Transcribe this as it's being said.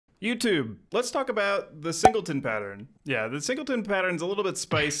YouTube. Let's talk about the Singleton pattern. Yeah, the Singleton pattern's a little bit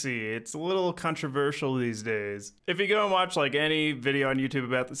spicy. It's a little controversial these days. If you go and watch like any video on YouTube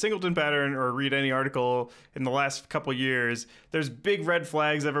about the Singleton pattern or read any article in the last couple years, there's big red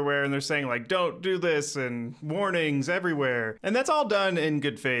flags everywhere and they're saying like, don't do this and warnings everywhere. And that's all done in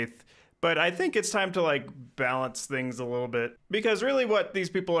good faith. But I think it's time to like balance things a little bit, because really what these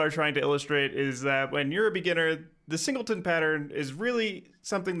people are trying to illustrate is that when you're a beginner, the Singleton pattern is really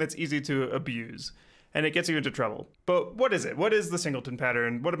something that's easy to abuse and it gets you into trouble. But what is it? What is the Singleton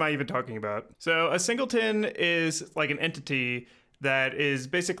pattern? What am I even talking about? So a singleton is like an entity that is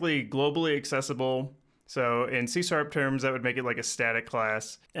basically globally accessible. So in C# terms, that would make it like a static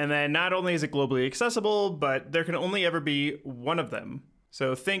class. And then not only is it globally accessible, but there can only ever be one of them.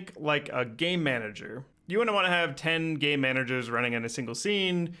 So think like a game manager. You wouldn't want to have 10 game managers running in a single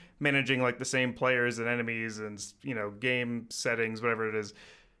scene, managing like the same players and enemies and, you know, game settings, whatever it is,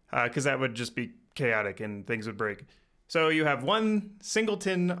 because that would just be chaotic and things would break. So you have one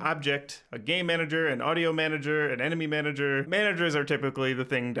singleton object, a game manager, an audio manager, an enemy manager. Managers are typically the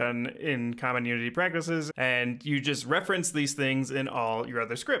thing done in common Unity practices, and you just reference these things in all your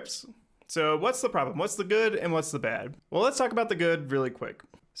other scripts. So what's the problem? What's the good and what's the bad? Well, let's talk about the good really quick.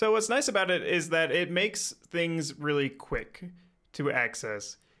 So what's nice about it is that it makes things really quick to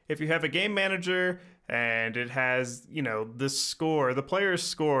access. If you have a game manager and it has, you know, the score, the player's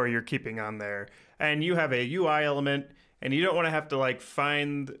score you're keeping on there, and you have a UI element and you don't want to have to like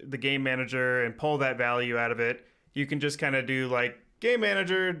find the game manager and pull that value out of it, you can just kind of do like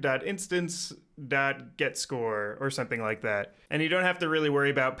GameManager.instance.getScore or something like that. And you don't have to really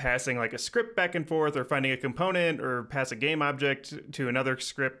worry about passing like a script back and forth or finding a component or pass a game object to another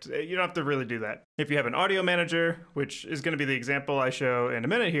script. You don't have to really do that. If you have an audio manager, which is going to be the example I show in a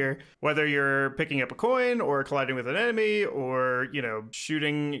minute here, whether you're picking up a coin or colliding with an enemy or, you know,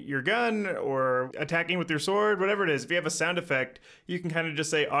 shooting your gun or attacking with your sword, whatever it is, if you have a sound effect, you can kind of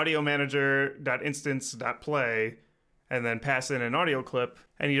just say AudioManager.instance.play and then pass in an audio clip,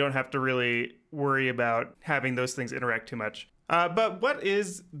 and you don't have to really worry about having those things interact too much. But what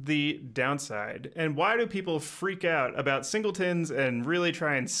is the downside? And why do people freak out about singletons and really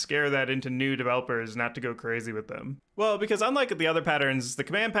try and scare that into new developers not to go crazy with them? Well, because unlike the other patterns, the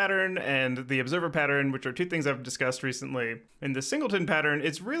command pattern and the observer pattern, which are two things I've discussed recently, in the singleton pattern,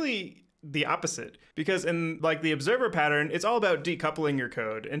 it's really the opposite, because in like the observer pattern, it's all about decoupling your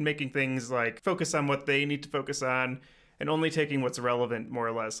code and making things like focus on what they need to focus on and only taking what's relevant, more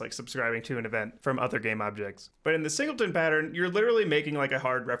or less, like subscribing to an event from other game objects. But in the singleton pattern, you're literally making like a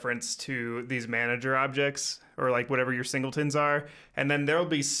hard reference to these manager objects, or like whatever your singletons are, and then they'll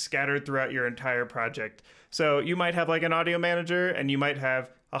be scattered throughout your entire project. So you might have like an audio manager, and you might have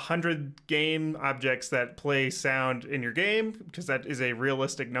 100 game objects that play sound in your game, because that is a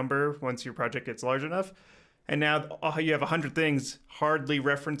realistic number once your project gets large enough. And now you have 100 things hardly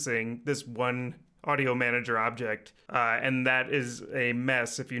referencing this one audio manager object, and that is a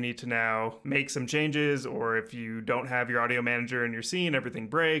mess if you need to now make some changes, or if you don't have your audio manager in your scene, everything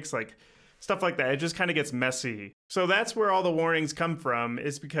breaks, like stuff like that. It just kind of gets messy. So that's where all the warnings come from,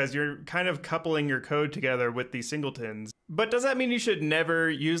 is because you're kind of coupling your code together with these singletons. But does that mean you should never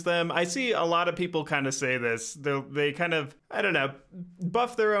use them? I see a lot of people kind of say this. They kind of, I don't know,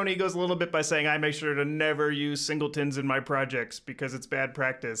 buff their own egos a little bit by saying, I make sure to never use singletons in my projects because it's bad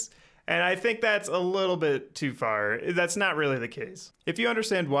practice. And I think that's a little bit too far. That's not really the case. If you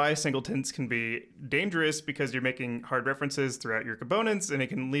understand why singletons can be dangerous because you're making hard references throughout your components and it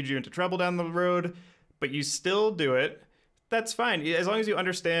can lead you into trouble down the road, but you still do it, that's fine. As long as you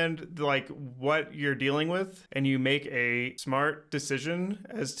understand like what you're dealing with and you make a smart decision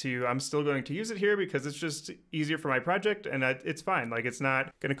as to, I'm still going to use it here because it's just easier for my project and it's fine. Like it's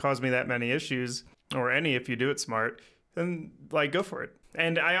not going to cause me that many issues, or any if you do it smart, then like go for it.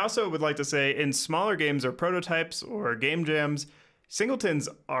 And I also would like to say, in smaller games or prototypes or game jams, singletons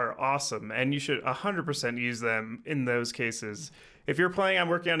are awesome, and you should 100% use them in those cases. If you're planning on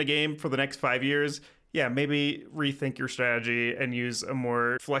working on a game for the next 5 years, yeah, maybe rethink your strategy and use a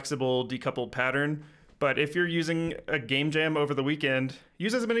more flexible, decoupled pattern. But if you're using a game jam over the weekend,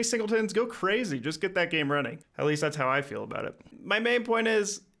 use as many singletons, go crazy, just get that game running. At least that's how I feel about it. My main point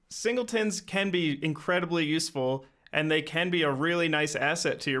is, singletons can be incredibly useful, and they can be a really nice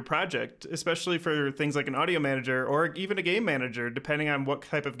asset to your project, especially for things like an audio manager or even a game manager, depending on what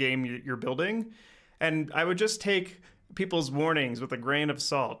type of game you're building. And I would just take people's warnings with a grain of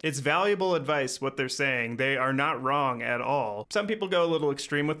salt. It's valuable advice, what they're saying. They are not wrong at all. Some people go a little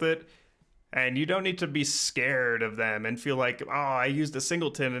extreme with it, and you don't need to be scared of them and feel like, oh, I used a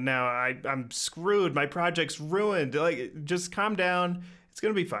singleton and now I'm screwed. My project's ruined. Like, just calm down. It's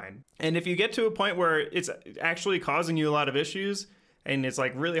going to be fine. And if you get to a point where it's actually causing you a lot of issues and it's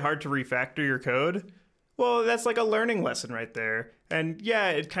like really hard to refactor your code, well, that's like a learning lesson right there. And yeah,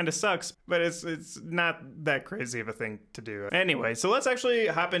 it kind of sucks, but it's not that crazy of a thing to do. Anyway, so let's actually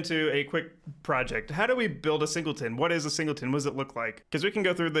hop into a quick project. How do we build a singleton? What is a singleton? What does it look like? Because we can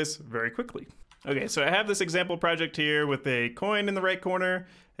go through this very quickly. Okay, so I have this example project here with a coin in the right corner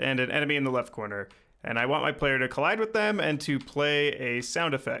and an enemy in the left corner. And I want my player to collide with them and to play a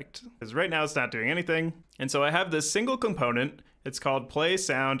sound effect. Because right now it's not doing anything. And so I have this single component. It's called play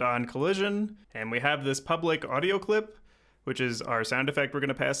sound on collision. And we have this public audio clip, which is our sound effect we're going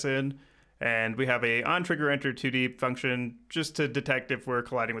to pass in. And we have a onTriggerEnter2D function just to detect if we're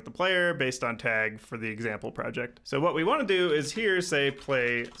colliding with the player based on tag for the example project. So what we want to do is here say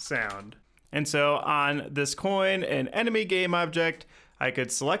play sound. And so on this coin and enemy game object, I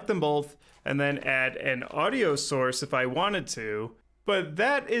could select them both and then add an audio source if I wanted to. But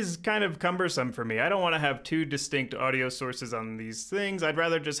that is kind of cumbersome for me. I don't want to have two distinct audio sources on these things. I'd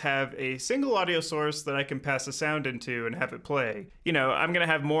rather just have a single audio source that I can pass a sound into and have it play. You know, I'm going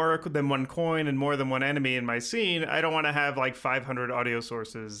to have more than one coin and more than one enemy in my scene. I don't want to have like 500 audio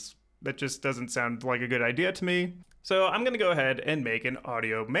sources. That just doesn't sound like a good idea to me. So I'm going to go ahead and make an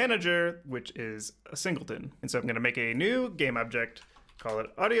audio manager, which is a singleton. And so I'm going to make a new game object, call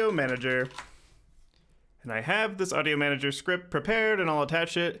it AudioManager. And I have this AudioManager script prepared and I'll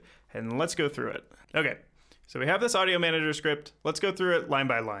attach it and let's go through it. Okay, so we have this AudioManager script. Let's go through it line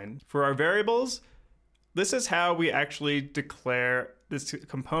by line. For our variables, this is how we actually declare this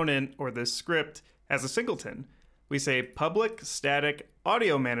component or this script as a singleton. We say public static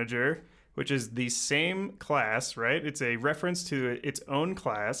AudioManager, which is the same class, right? It's a reference to its own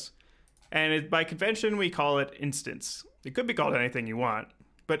class. And by convention, we call it instance. It could be called anything you want,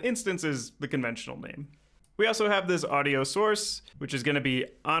 but instance is the conventional name. We also have this audio source, which is going to be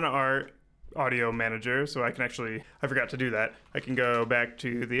on our audio manager. So I forgot to do that. I can go back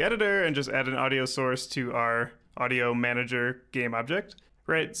to the editor and just add an audio source to our audio manager game object.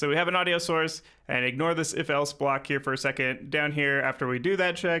 Right, so we have an audio source, and ignore this if-else block here for a second. Down here, after we do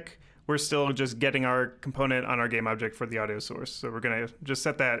that check, we're still just getting our component on our game object for the audio source. So we're going to just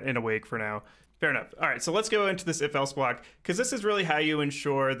set that in awake for now. Fair enough. All right, so let's go into this if-else block, because this is really how you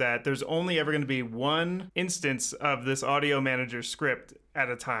ensure that there's only ever going to be one instance of this audio manager script at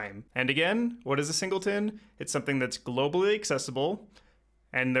a time. And again, what is a singleton? It's something that's globally accessible,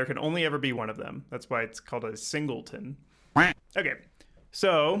 and there can only ever be one of them. That's why it's called a singleton. Okay,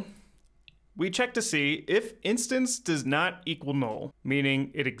 so we check to see if instance does not equal null,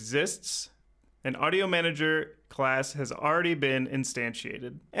 meaning it exists, an audio manager class has already been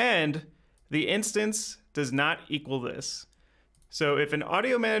instantiated, and the instance does not equal this. So if an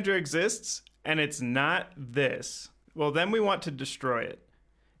audio manager exists and it's not this, well, then we want to destroy it.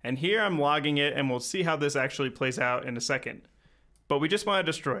 And here I'm logging it, and we'll see how this actually plays out in a second. But we just want to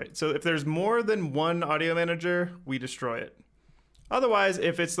destroy it. So if there's more than one audio manager, we destroy it. Otherwise,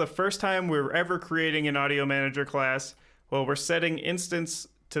 if it's the first time we're ever creating an audio manager class, well, we're setting instance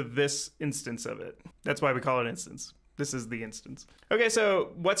to this instance of it. That's why we call it instance. This is the instance. Okay,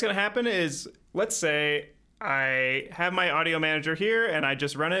 so what's going to happen is, let's say I have my audio manager here and I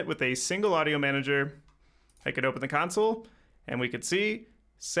just run it with a single audio manager. I could open the console and we could see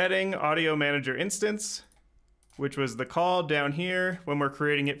setting audio manager instance, which was the call down here when we're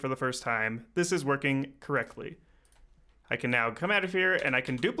creating it for the first time. This is working correctly. I can now come out of here and I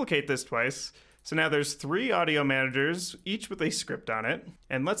can duplicate this twice. So now there's 3 audio managers, each with a script on it.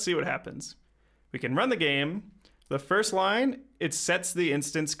 And let's see what happens. We can run the game. The first line, it sets the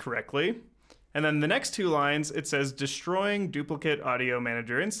instance correctly. And then the next 2 lines, it says destroying duplicate audio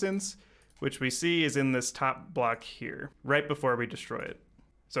manager instance, which we see is in this top block here, right before we destroy it.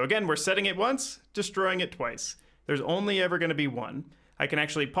 So again, we're setting it once, destroying it twice. There's only ever going to be one. I can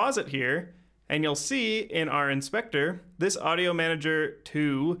actually pause it here, and you'll see in our inspector, this Audio Manager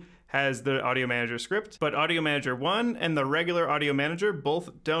 2 has the Audio Manager script, but Audio Manager 1 and the regular Audio Manager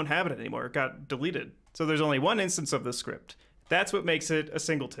both don't have it anymore. It got deleted. So there's only one instance of the script. That's what makes it a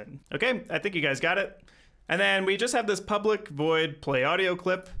singleton. Okay, I think you guys got it. And then we just have this public void play audio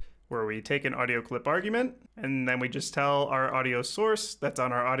clip where we take an audio clip argument, and then we just tell our audio source that's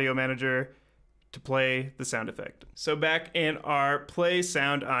on our Audio Manager to play the sound effect. So back in our play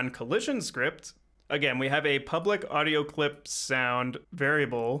sound on collision script, again, we have a public audio clip sound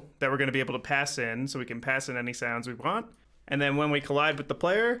variable that we're going to be able to pass in, so we can pass in any sounds we want. And then when we collide with the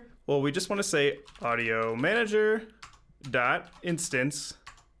player, well, we just want to say audio manager dot instance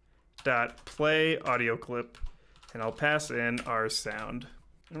dot play audio clip, and I'll pass in our sound.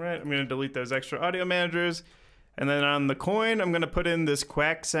 All right, I'm going to delete those extra audio managers. And then on the coin, I'm gonna put in this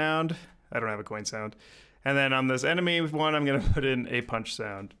quack sound. I don't have a coin sound. And then on this enemy one, I'm gonna put in a punch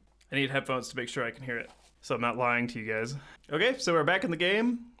sound. I need headphones to make sure I can hear it, so I'm not lying to you guys. Okay, so we're back in the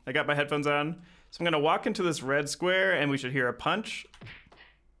game. I got my headphones on. So I'm gonna walk into this red square and we should hear a punch.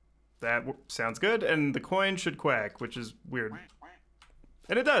 That sounds good, and the coin should quack, which is weird.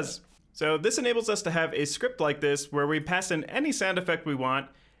 And it does. So this enables us to have a script like this where we pass in any sound effect we want,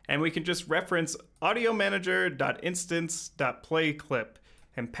 and we can just reference AudioManager.instance.playClip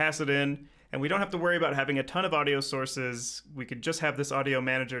and pass it in, and we don't have to worry about having a ton of audio sources. We could just have this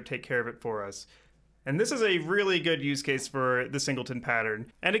AudioManager take care of it for us. And this is a really good use case for the Singleton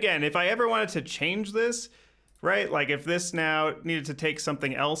pattern. And again, if I ever wanted to change this, right, like if this now needed to take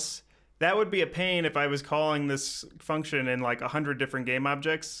something else, that would be a pain if I was calling this function in like 100 different game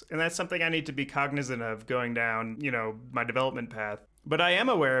objects, and that's something I need to be cognizant of going down, you know, my development path. But I am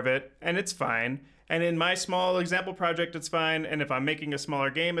aware of it, and it's fine. And in my small example project, it's fine. And if I'm making a smaller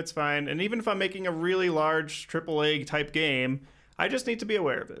game, it's fine. And even if I'm making a really large AAA type game, I just need to be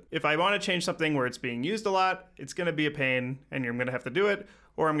aware of it. If I want to change something where it's being used a lot, it's going to be a pain, and you're going to have to do it,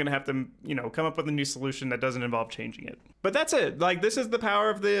 or I'm going to have to, you know, come up with a new solution that doesn't involve changing it. But that's it. Like, this is the power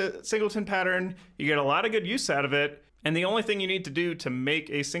of the Singleton pattern. You get a lot of good use out of it. And the only thing you need to do to make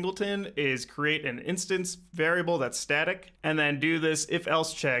a Singleton is create an instance variable that's static, and then do this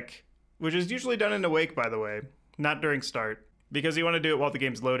if-else check, which is usually done in awake, by the way, not during start, because you want to do it while the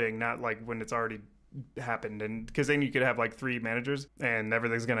game's loading, not like when it's already happened, and because then you could have like 3 managers and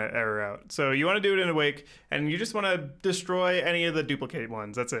everything's gonna error out. So you want to do it in awake, and you just want to destroy any of the duplicate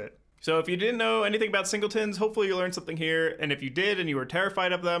ones. That's it. So if you didn't know anything about singletons, hopefully you learned something here, and if you did and you were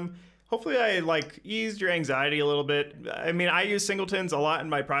terrified of them, hopefully I like eased your anxiety a little bit. I mean, I use singletons a lot in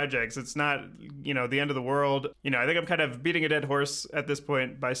my projects. It's not, you know, the end of the world. You know, I think I'm kind of beating a dead horse at this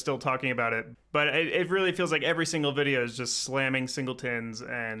point by still talking about it. But it really feels like every single video is just slamming singletons,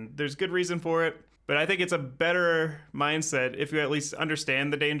 and there's good reason for it. But I think it's a better mindset if you at least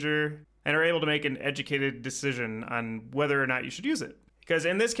understand the danger and are able to make an educated decision on whether or not you should use it. Because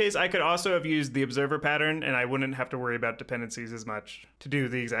in this case, I could also have used the observer pattern, and I wouldn't have to worry about dependencies as much to do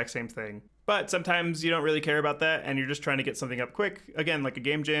the exact same thing. But sometimes you don't really care about that, and you're just trying to get something up quick. Again, like a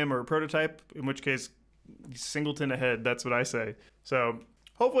game jam or a prototype, in which case, singleton ahead, that's what I say. So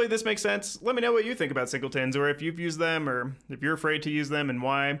hopefully this makes sense. Let me know what you think about singletons, or if you've used them, or if you're afraid to use them and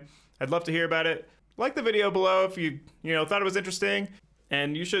why. I'd love to hear about it. Like the video below if you thought it was interesting,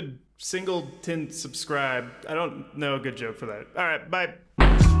 and you should singleton subscribe. I don't know a good joke for that. All right, bye.